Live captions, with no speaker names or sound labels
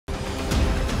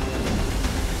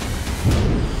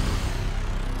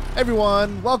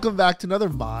Everyone, welcome back to another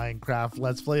Minecraft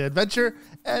Let's Play adventure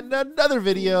and another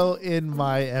video in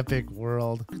my epic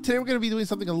world. Today we're going to be doing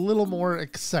something a little more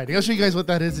exciting. I'll show you guys what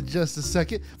that is in just a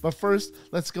second. But first,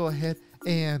 let's go ahead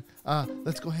and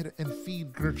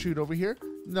feed Gertrude over here.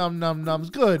 Num num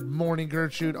nums. Good morning,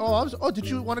 Gertrude. Oh, did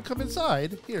you want to come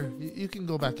inside? Here, you can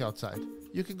go back outside.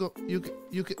 You can go.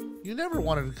 You never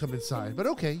wanted to come inside, but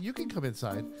okay, you can come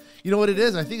inside. You know what it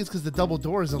is? I think it's because the double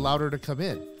doors allowed her to come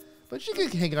in. But she can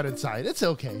hang out inside. It's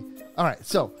okay. All right.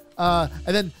 So, and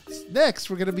then next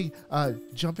we're gonna be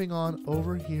jumping on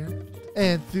over here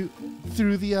and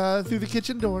through the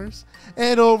kitchen doors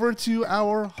and over to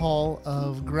our Hall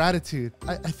of Gratitude.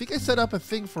 I think I set up a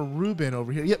thing for Ruben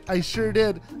over here. Yep, I sure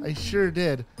did. Let's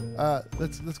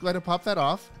go ahead and pop that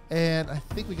off. And I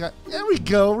think there we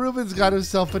go. Ruben's got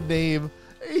himself a name.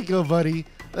 There you go, buddy.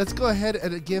 Let's go ahead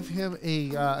and give him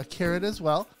a carrot as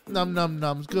well. Num num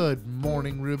nums. Good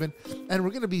morning, Ruben. And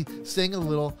we're gonna be saying a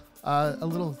little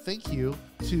thank you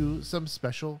to some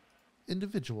special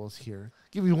individuals here.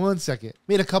 Give me 1 second.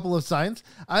 Made a couple of signs.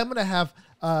 I'm gonna have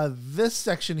this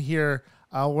section here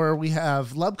where we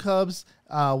have Lub Cubs,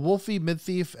 Wolfie,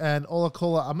 Mid-Thief, and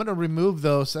Olacola. I'm gonna remove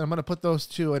those and I'm gonna put those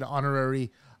to an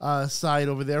honorary side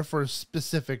over there for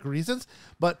specific reasons.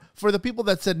 But for the people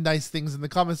that said nice things in the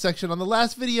comment section on the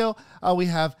last video, we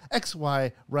have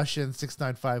XY Russian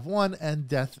 6951 and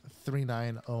Death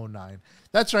 3909.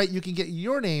 That's right, you can get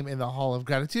your name in the Hall of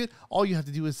Gratitude. All you have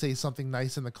to do is say something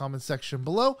nice in the comment section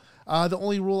below. The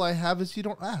only rule I have is you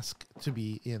don't ask to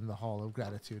be in the Hall of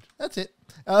Gratitude. That's it.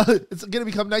 It's gonna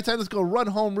become nighttime. Let's go run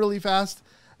home really fast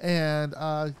and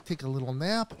take a little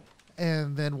nap.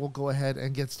 And then we'll go ahead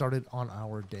and get started on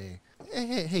our day.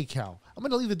 Hey, Cow. I'm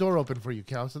going to leave the door open for you,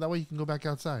 Cow, so that way you can go back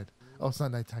outside. Oh, it's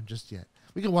not nighttime just yet.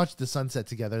 We can watch the sunset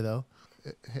together, though.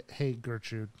 Hey,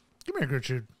 Gertrude. Come here,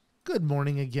 Gertrude. Good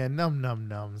morning again. Num num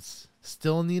nums.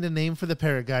 Still need a name for the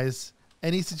parrot, guys.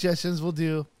 Any suggestions will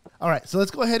do. All right, so let's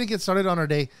go ahead and get started on our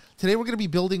day. Today we're going to be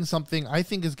building something I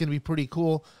think is going to be pretty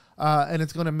cool, and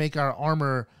it's going to make our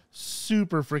armor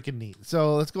super freaking neat.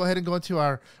 So let's go ahead and go into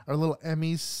our little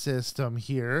Emmy system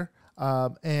here.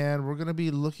 And we're going to be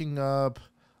looking up,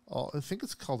 I think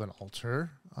it's called an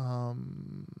altar.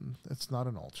 It's not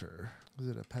an altar. Is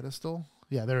it a pedestal?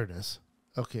 Yeah, there it is.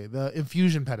 Okay, the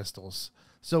infusion pedestals.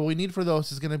 So what we need for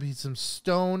those is going to be some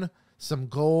stone, some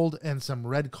gold, and some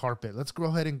red carpet. Let's go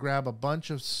ahead and grab a bunch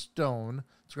of stone.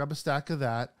 Let's grab a stack of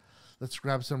that. Let's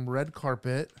grab some red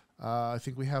carpet. I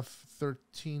think we have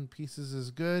 13 pieces is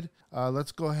good.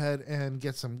 Let's go ahead and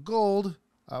get some gold.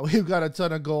 We've got a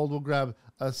ton of gold. We'll grab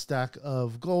a stack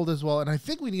of gold as well. And I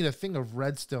think we need a thing of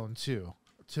redstone too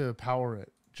to power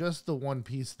it. Just the one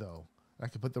piece though. I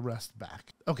can put the rest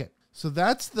back. Okay, so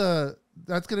that's going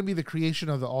to be the creation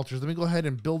of the altars. Let me go ahead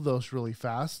and build those really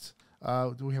fast.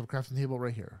 Do we have a crafting table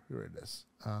right here? Here it is.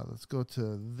 Let's go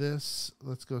to this.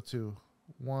 Let's go to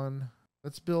one.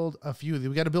 Let's build a few of these.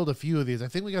 We got to build a few of these. I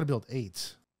think we got to build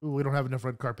 8. Ooh, we don't have enough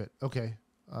red carpet. Okay.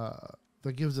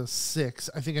 That gives us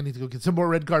 6. I think I need to go get some more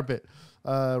red carpet.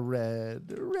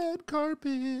 Red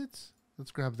carpet. Let's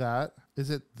grab that.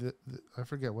 Is it I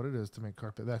forget what it is to make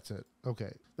carpet. That's it.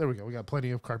 Okay. There we go. We got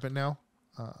plenty of carpet now.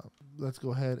 Let's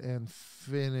go ahead and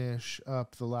finish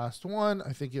up the last one.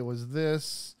 I think it was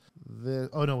this.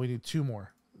 Oh, no, we need 2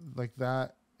 more. Like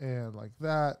that and like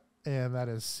that. And that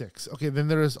is 6. Okay, then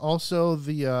there is also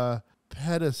the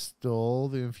pedestal,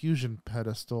 the infusion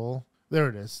pedestal. There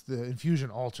it is, the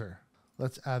infusion altar.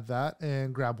 Let's add that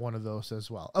and grab one of those as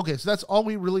well. Okay, so that's all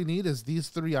we really need is these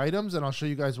 3 items, and I'll show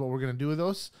you guys what we're going to do with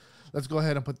those. Let's go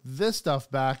ahead and put this stuff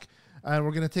back, and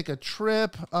we're going to take a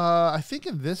trip, I think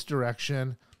in this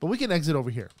direction, but we can exit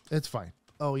over here. It's fine.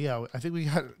 Oh, yeah, I think we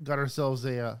got ourselves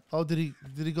a... oh, did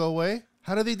he go away?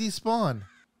 How did they despawn?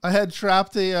 I had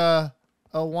trapped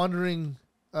a wandering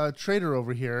trader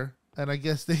over here, and I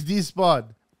guess they despawned.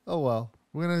 Oh, well.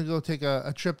 We're going to go take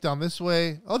a trip down this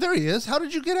way. Oh, there he is. How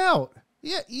did you get out?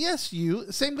 Yeah, yes,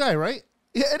 you. Same guy, right?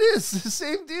 Yeah, it is. The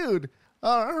same dude.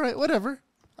 All right, whatever.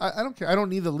 I don't care. I don't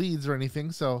need the leads or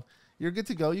anything, so you're good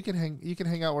to go. You can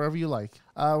hang out wherever you like.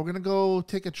 We're going to go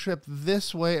take a trip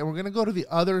this way, and we're going to go to the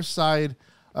other side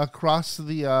across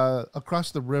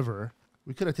the river.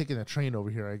 We could have taken a train over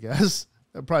here, I guess.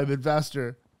 That'd probably been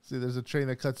faster. See, there's a train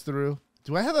that cuts through.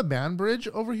 Do I have a man bridge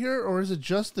over here, or is it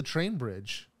just the train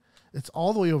bridge? It's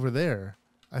all the way over there.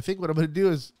 I think what I'm going to do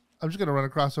is I'm just going to run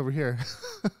across over here.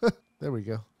 There we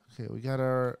go. Okay, we got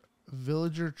our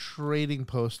villager trading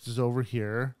post is over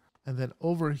here. And then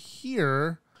over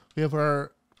here, we have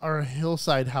our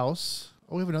hillside house.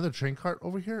 Oh, we have another train cart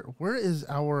over here. Where is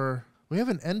our... We have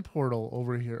an end portal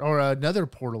over here, or another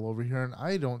portal over here, and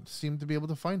I don't seem to be able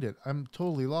to find it. I'm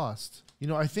totally lost. You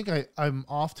know, I think I'm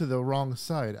off to the wrong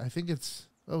side. I think it's,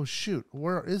 oh shoot,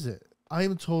 where is it? I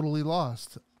am totally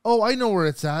lost. Oh, I know where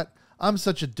it's at. I'm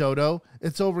such a dodo.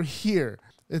 It's over here.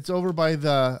 It's over by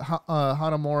the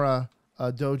Hanamura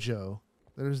dojo.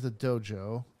 There's the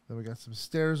dojo. Then we got some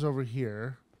stairs over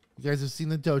here. You guys have seen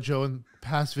the dojo in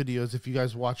past videos if you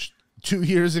guys watched 2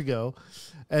 years ago.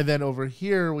 And then over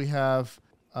here we have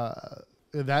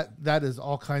that is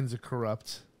all kinds of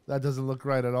corrupt. That doesn't look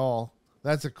right at all.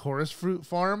 That's a chorus fruit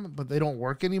farm, but they don't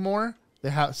work anymore. They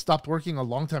have stopped working a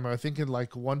long time ago. I think in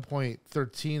like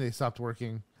 1.13 they stopped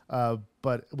working.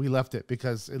 But we left it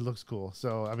because it looks cool.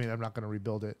 So, I mean, I'm not going to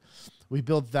rebuild it. We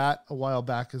built that a while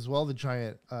back as well, the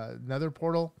giant nether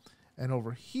portal. And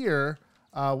over here,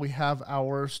 we have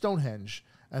our Stonehenge.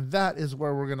 And that is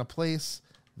where we're going to place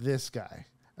this guy.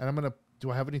 And I'm going to, do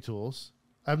I have any tools?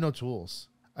 I have no tools.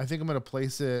 I think I'm going to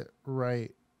place it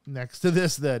right next to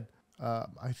this then.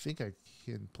 I think I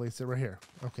can place it right here.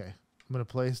 Okay. I'm going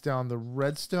to place down the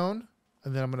redstone.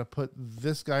 And then I'm going to put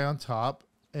this guy on top.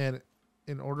 And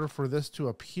in order for this to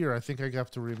appear, I think I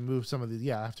have to remove some of the,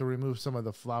 yeah, I have to remove some of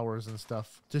the flowers and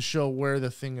stuff to show where the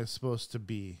thing is supposed to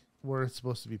be, where it's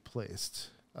supposed to be placed.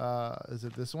 Is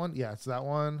it this one? Yeah, it's that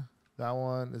one. That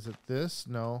one. Is it this?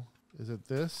 No. Is it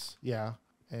this? Yeah.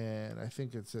 And I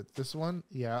think it's at this one.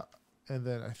 Yeah. And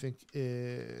then I think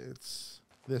it's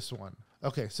this one.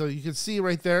 Okay, so you can see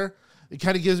right there, it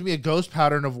kind of gives me a ghost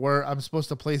pattern of where I'm supposed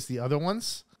to place the other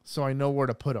ones, so I know where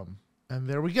to put them. And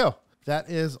there we go. That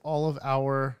is all of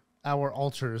our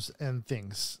altars and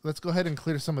things. Let's go ahead and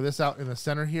clear some of this out in the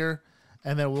center here,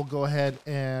 and then we'll go ahead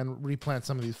and replant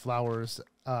some of these flowers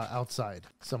outside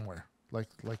somewhere,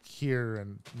 like here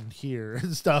and here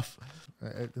and stuff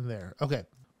in there. Okay,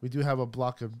 we do have a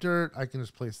block of dirt. I can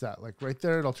just place that like right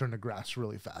there. It'll turn to grass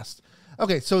really fast.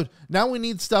 Okay, so now we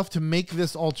need stuff to make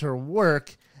this altar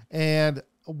work, and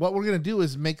what we're gonna do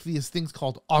is make these things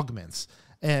called augments.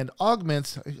 And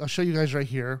augments, I'll show you guys right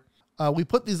here. We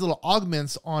put these little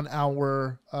augments on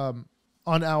our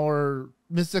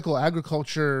mystical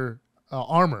agriculture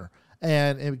armor,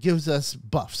 and it gives us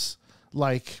buffs.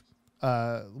 Like,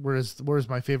 where's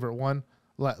my favorite one?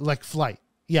 Like flight.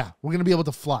 Yeah, we're gonna be able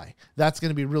to fly. That's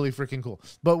gonna be really freaking cool.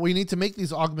 But we need to make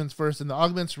these augments first, and the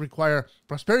augments require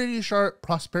prosperity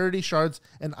shards,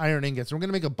 and iron ingots. And we're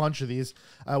gonna make a bunch of these.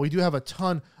 We do have a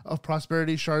ton of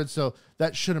prosperity shards, so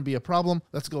that shouldn't be a problem.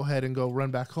 Let's go ahead and go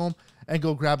run back home and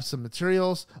go grab some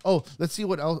materials. Oh, let's see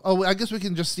what else. Oh, I guess we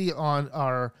can just see on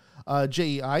our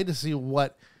JEI to see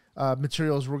what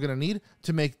materials we're gonna need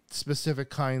to make specific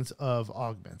kinds of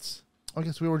augments. I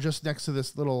guess we were just next to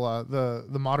this little,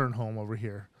 the modern home over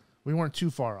here. We weren't too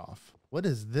far off. What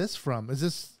is this from?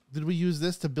 Did we use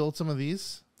this to build some of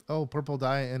these? Oh, purple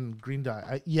dye and green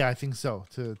dye. Yeah, I think so,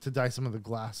 to dye some of the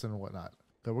glass and whatnot.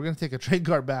 But we're going to take a trade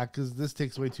cart back because this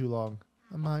takes way too long.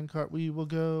 A minecart we will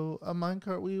go, a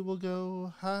minecart we will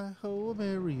go. Hi-ho,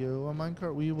 Mario, a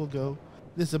minecart we will go.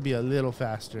 This will be a little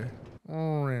faster.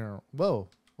 Whoa,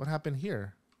 what happened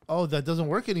here? Oh, that doesn't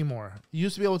work anymore. You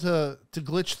used to be able to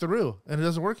glitch through, and it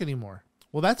doesn't work anymore.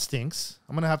 Well, that stinks.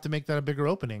 I'm going to have to make that a bigger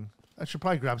opening. I should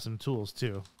probably grab some tools,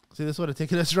 too. See, this would have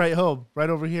taken us right home, right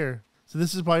over here. So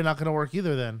this is probably not going to work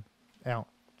either then. Ow,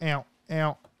 ow,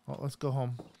 ow. Well, let's go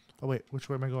home. Oh, wait, which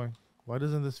way am I going? Why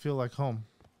doesn't this feel like home?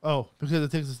 Oh, because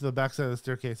it takes us to the back side of the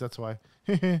staircase. That's why.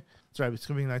 That's right. It's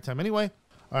going to be nighttime anyway.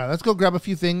 All right, let's go grab a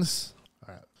few things.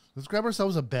 All right, let's grab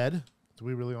ourselves a bed. Do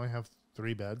we really only have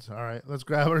 3 beds? All right, let's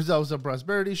grab ourselves some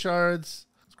prosperity shards.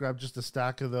 Let's grab just a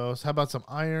stack of those. How about some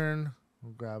iron?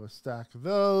 We'll grab a stack of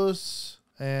those,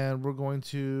 and we're going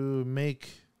to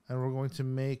make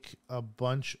a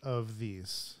bunch of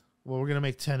these. Well, we're gonna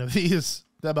make 10 of these.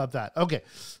 How about that? Okay,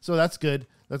 so that's good.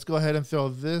 Let's go ahead and throw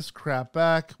this crap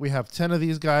back. We have 10 of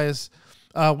these guys.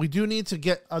 We do need to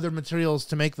get other materials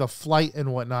to make the flight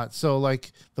and whatnot. So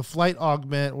like the flight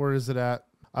augment, where is it at?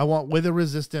 I want wither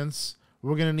resistance.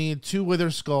 We're going to need 2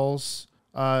 wither skulls,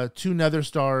 2 nether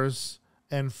stars,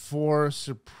 and 4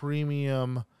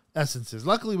 supremium essences.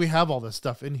 Luckily, we have all this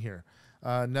stuff in here.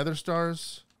 Nether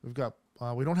stars, we've got,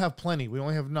 we don't have plenty. We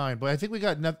only have 9, but I think we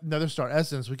got nether star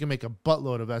essence. We can make a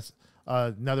buttload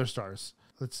of nether stars.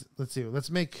 Let's see. Let's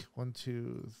make 1,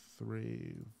 2,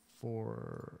 3,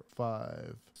 4,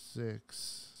 5,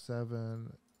 6,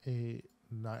 7, 8,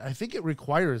 9. I think it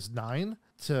requires 9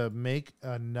 to make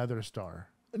a nether star.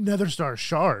 Nether star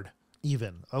shard,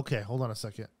 even. Okay, hold on a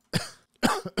second.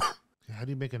 How do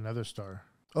you make another star?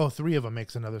 Oh, 3 of them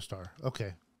makes another star.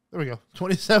 Okay, there we go.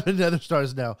 27 nether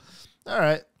stars now. All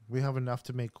right, we have enough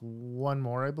to make 1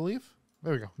 more, I believe.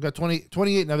 There we go. We got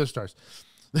 28 nether stars.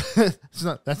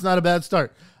 That's not a bad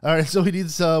start. All right, so we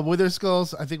need some wither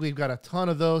skulls. I think we've got a ton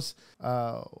of those.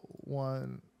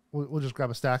 One, we'll just grab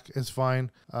a stack. It's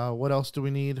fine. What else do we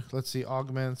need? Let's see.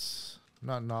 Augments.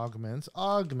 Not an augments.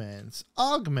 Augments.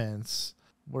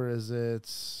 Where is it?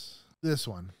 This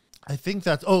one. I think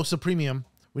that's, oh, supremium.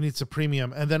 We need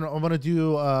supremium. And then I want to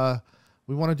do,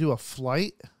 we want to do a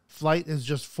flight. Flight is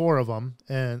just 4 of them.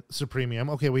 And supremium.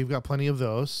 Okay, we've got plenty of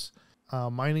those.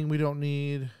 Mining we don't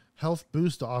need. Health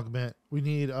boost to augment. We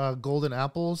need golden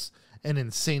apples and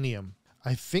insanium.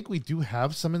 I think we do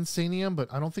have some insanium,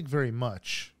 but I don't think very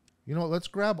much. You know what? Let's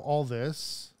grab all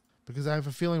this because I have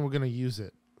a feeling we're going to use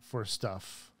it for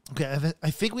stuff. Okay,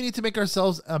 I think we need to make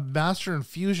ourselves a master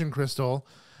infusion crystal.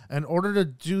 In order to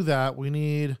do that, we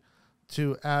need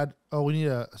to add, we need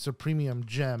a supremium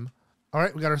gem. All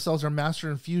right, we got ourselves our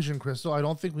master infusion crystal. I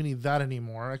don't think we need that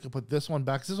anymore. I could put this one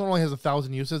back. This one only has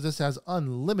 1,000 uses. This has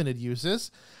unlimited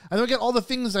uses. And then we get all the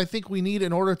things I think we need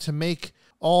in order to make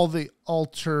all the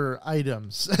altar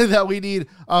items that we need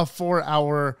for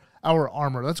our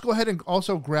armor. Let's go ahead and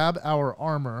also grab our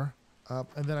armor.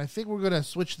 And then I think we're gonna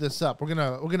switch this up. We're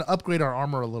gonna upgrade our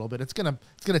armor a little bit. It's gonna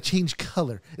change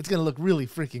color. It's gonna look really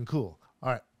freaking cool. All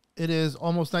right. It is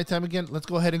almost nighttime again. Let's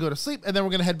go ahead and go to sleep, and then we're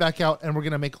going to head back out, and we're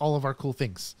going to make all of our cool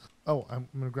things. Oh, I'm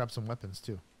going to grab some weapons,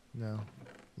 too. No,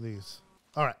 these.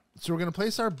 All right, so we're going to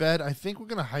place our bed. I think we're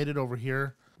going to hide it over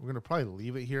here. We're going to probably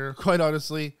leave it here, quite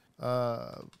honestly.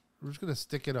 We're just going to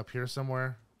stick it up here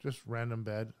somewhere. Just random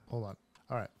bed. Hold on.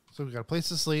 All right, so we got a place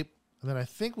to sleep, and then I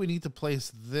think we need to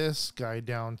place this guy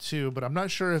down, too, but I'm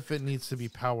not sure if it needs to be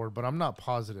powered, but I'm not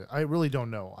positive. I really don't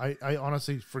know. I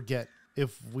honestly forget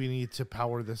if we need to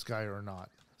power this guy or not.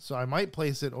 So I might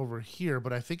place it over here,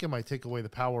 but I think it might take away the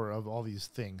power of all these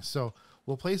things. So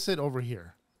we'll place it over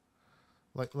here,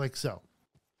 like so.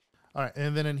 All right,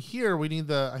 and then in here we need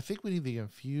I think we need the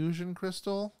infusion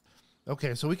crystal.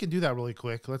 Okay, so we can do that really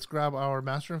quick. Let's grab our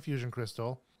master infusion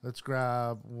crystal. Let's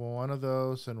grab one of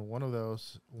those and one of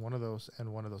those, one of those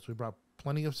and one of those. We brought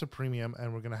plenty of supremium,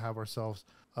 and we're gonna have ourselves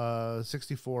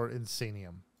 64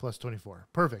 insanium plus 24.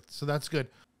 Perfect. So that's good.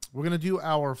 We're going to do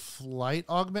our flight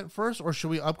augment first, or should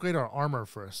we upgrade our armor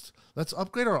first? Let's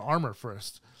upgrade our armor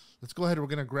first. Let's go ahead. We're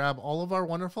going to grab all of our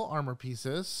wonderful armor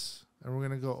pieces, and we're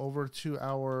going to go over to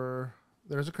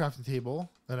there's a crafting table,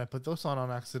 and I put those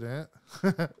on accident.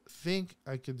 I think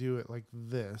I could do it like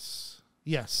this.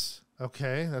 Yes.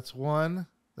 Okay, that's 1,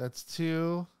 that's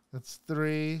 2, that's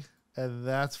 3, and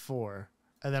that's 4.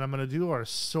 And then I'm going to do our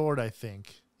sword, I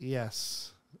think.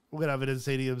 Yes. We're going to have an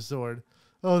insanium sword.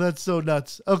 Oh, that's so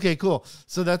nuts. Okay, cool.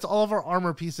 So that's all of our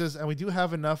armor pieces, and we do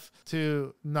have enough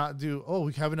to not do... Oh,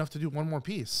 we have enough to do one more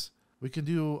piece. We can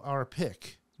do our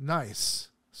pick. Nice.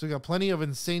 So we got plenty of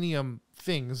insanium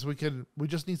things. We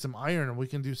just need some iron, and we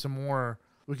can do some more...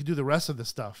 We can do the rest of the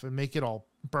stuff and make it all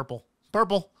purple.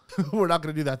 Purple! We're not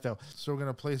going to do that, though. So we're going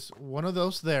to place one of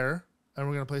those there, and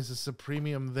we're going to place a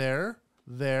supremium there,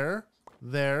 there,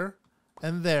 there,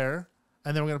 and there.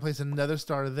 And then we're going to place another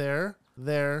star there,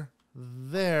 there,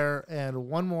 there, and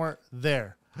one more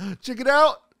there. Check it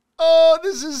out. Oh,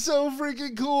 this is so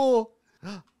freaking cool.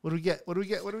 What do we get? What do we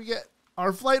get? What do we get?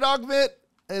 Our flight augment.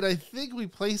 And I think we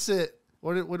place it.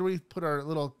 Where do we put our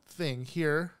little thing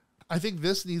here? I think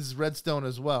this needs redstone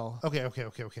as well. Okay.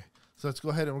 So let's go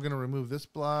ahead and we're going to remove this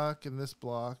block and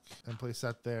place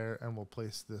that there. And we'll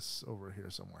place this over here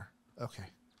somewhere. Okay.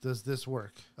 Does this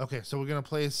work? Okay. So we're going to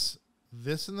place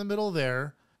this in the middle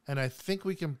there. And I think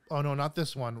we can, oh no, not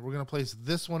this one. We're going to place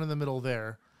this one in the middle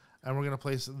there. And we're going to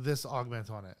place this augment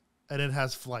on it. And it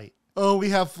has flight. Oh, we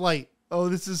have flight. Oh,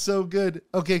 this is so good.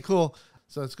 Okay, cool.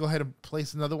 So let's go ahead and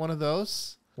place another one of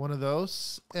those. One of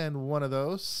those, and one of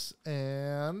those,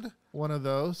 and one of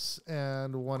those,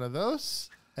 and one of those.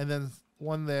 And then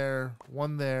one there,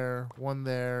 one there, one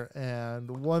there, and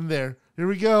one there. Here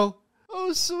we go.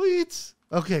 Oh, sweet.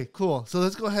 Okay, cool. So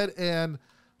let's go ahead and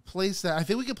place that. I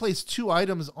think we can place 2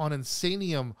 items on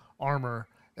insanium armor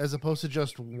as opposed to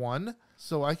just 1.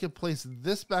 So I could place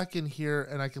this back in here,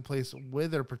 and I can place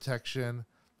wither protection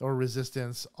or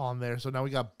resistance on there. So now we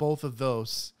got both of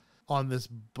those on this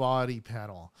body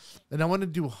panel. And I want to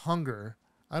do hunger.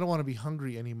 I don't want to be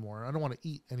hungry anymore. I don't want to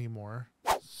eat anymore.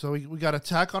 So we got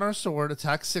attack on our sword,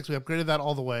 attack 6. We upgraded that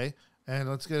all the way. And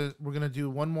we're going to do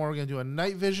one more. We're going to do a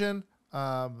night vision.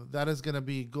 That is going to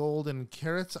be gold and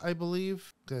carrots, I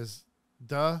believe, because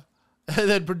duh. And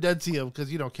then prudentium, because,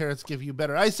 carrots give you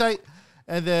better eyesight.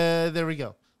 And then there we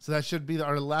go. So that should be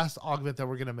our last augment that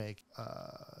we're going to make.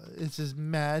 It's just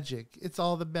magic. It's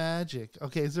all the magic.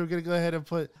 Okay, so we're going to go ahead and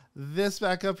put this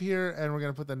back up here, and we're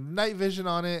going to put the night vision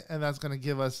on it, and that's going to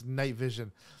give us night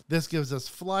vision. This gives us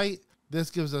flight. This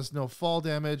gives us no fall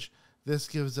damage. This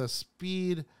gives us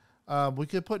speed. We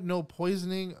could put no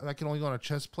poisoning. That can only go on a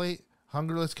chest plate.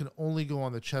 Hungerless can only go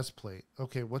on the chest plate.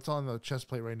 Okay, what's on the chest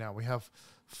plate right now? We have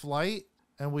flight,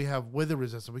 and we have wither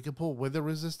resistance. We could pull wither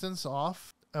resistance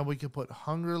off, and we could put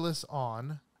hungerless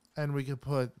on, and we could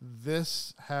put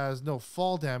this has no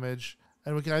fall damage,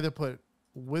 and we can either put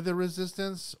wither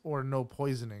resistance or no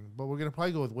poisoning, but we're going to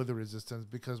probably go with wither resistance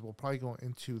because we'll probably go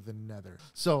into the nether.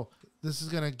 So this is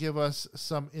going to give us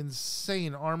some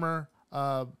insane armor.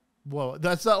 Whoa,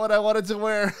 that's not what I wanted to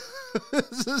wear.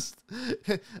 It's just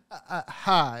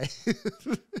hi.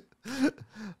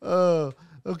 Oh,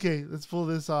 okay, let's pull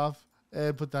this off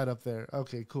and put that up there.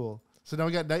 Okay, cool. So now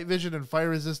we got night vision and fire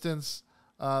resistance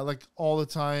like all the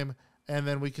time, and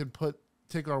then we can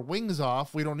take our wings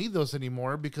off. We don't need those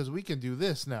anymore because we can do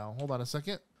this now. Hold on a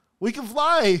second. We can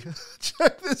fly.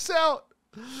 Check this out.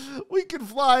 We can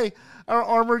fly. Our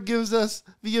armor gives us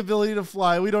the ability to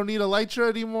fly. We don't need elytra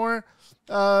anymore.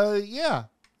 Yeah.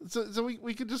 So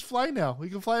we can just fly now. We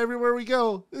can fly everywhere we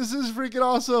go. This is freaking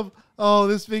awesome. Oh,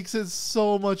 this makes it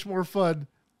so much more fun.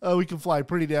 We can fly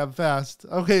pretty damn fast.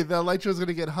 Okay, the elytra is going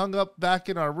to get hung up back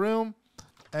in our room,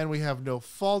 and we have no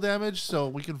fall damage, so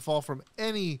we can fall from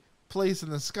any place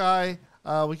in the sky.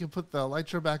 We can put the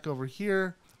elytra back over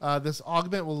here. This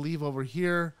augment will leave over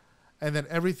here, and then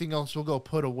everything else will go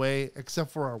put away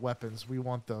except for our weapons. We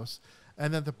want those.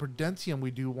 And then the Prudentium we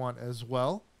do want as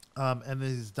well. And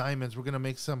these diamonds, we're gonna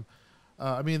make some.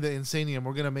 The Insanium,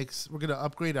 we're gonna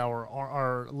upgrade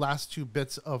our last 2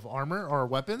 bits of armor, our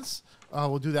weapons.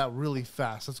 We'll do that really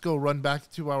fast. Let's go run back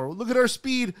to look at our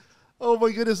speed. Oh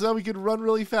my goodness, now we can run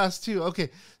really fast too. Okay,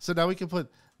 so now we can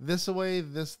put this away,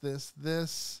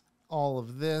 this, all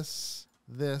of this,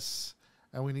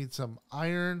 and we need some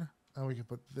iron. And we can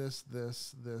put this,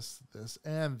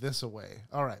 and this away.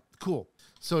 All right, cool.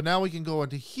 So now we can go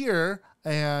into here,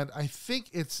 and I think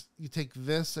you take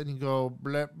this and you go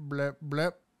blep, blep,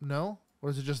 blep. No? Or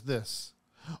is it just this?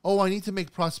 Oh, I need to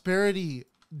make prosperity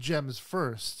gems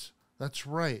first. That's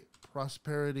right.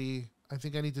 Prosperity. I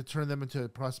think I need to turn them into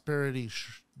prosperity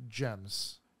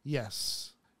gems.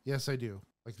 Yes. Yes, I do.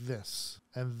 Like this.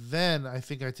 And then I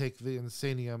think I take the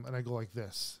Insanium and I go like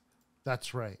this.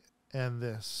 That's right. And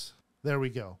this. There we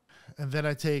go. And then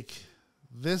I take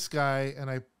this guy and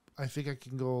I think I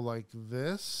can go like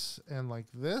this and like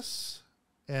this.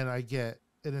 And I get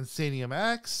an Insanium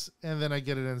axe, and then I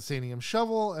get an Insanium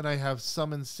shovel, and I have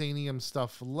some Insanium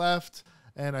stuff left.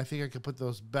 And I think I can put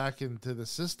those back into the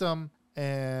system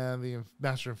and the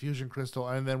Master Infusion Crystal.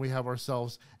 And then we have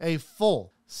ourselves a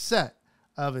full set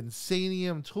of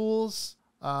Insanium tools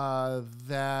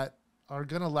that are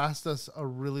going to last us a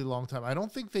really long time. I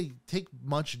don't think they take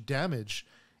much damage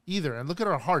either. And look at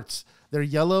our hearts. They're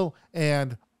yellow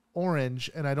and orange,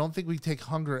 and I don't think we take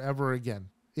hunger ever again.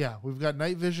 Yeah, we've got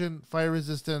night vision, fire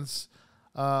resistance.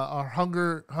 Our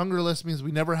hungerless means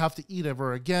we never have to eat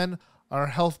ever again. Our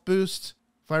health boost,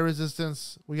 fire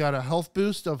resistance, we got a health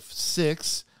boost of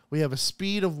 6. We have a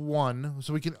speed of 1,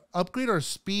 so we can upgrade our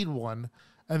speed 1,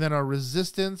 and then our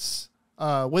resistance,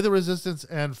 wither resistance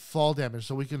and fall damage,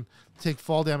 so we can take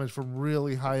fall damage from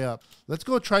really high up. Let's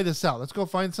go try this out. Let's go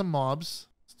find some mobs.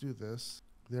 Let's do this.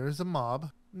 There's a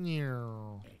mob.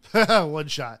 One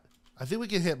shot. I think we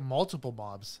can hit multiple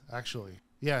mobs, actually.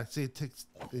 Yeah, see,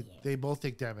 they both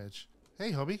take damage.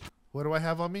 Hey, homie. What do I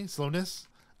have on me? Slowness?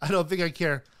 I don't think I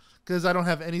care, because I don't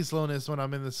have any slowness when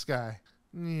I'm in the sky.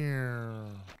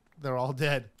 They're all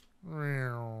dead.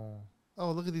 Oh,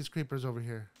 look at these creepers over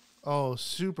here. Oh,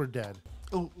 super dead.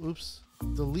 Oh, oops.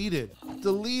 Deleted.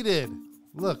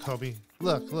 Look, homie.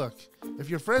 Look. If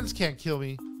your friends can't kill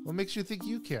me, what makes you think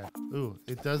you can? Ooh,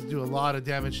 it does do a lot of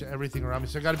damage to everything around me,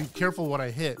 so I gotta be careful what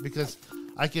I hit, because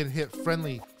I can hit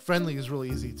friendly. Friendly is really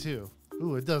easy, too.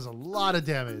 Ooh, it does a lot of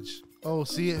damage. Oh,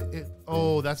 see?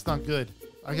 Oh, that's not good.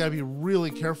 I gotta be really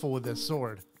careful with this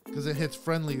sword, because it hits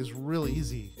friendly is really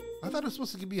easy. I thought it was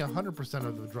supposed to be 100%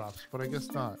 of the drops, but I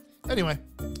guess not. Anyway,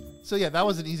 so yeah, that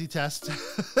was an easy test.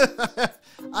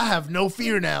 I have no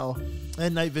fear now.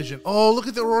 And night vision. Oh, look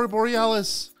at the Aurora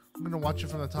Borealis. I'm going to watch it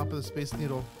from the top of the Space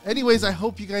Needle. Anyways, I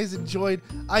hope you guys enjoyed.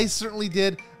 I certainly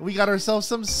did. We got ourselves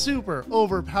some super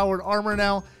overpowered armor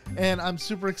now, and I'm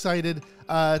super excited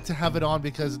to have it on,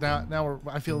 because now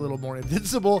I feel a little more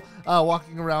invincible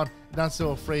walking around, not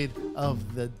so afraid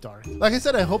of the dark. Like I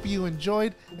said, I hope you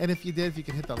enjoyed, and if you did, if you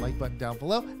can hit that like button down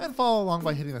below and follow along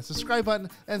by hitting that subscribe button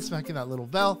and smacking that little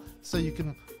bell so you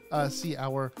can see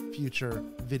our future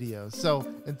videos. So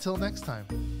until next time,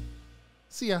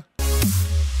 see ya.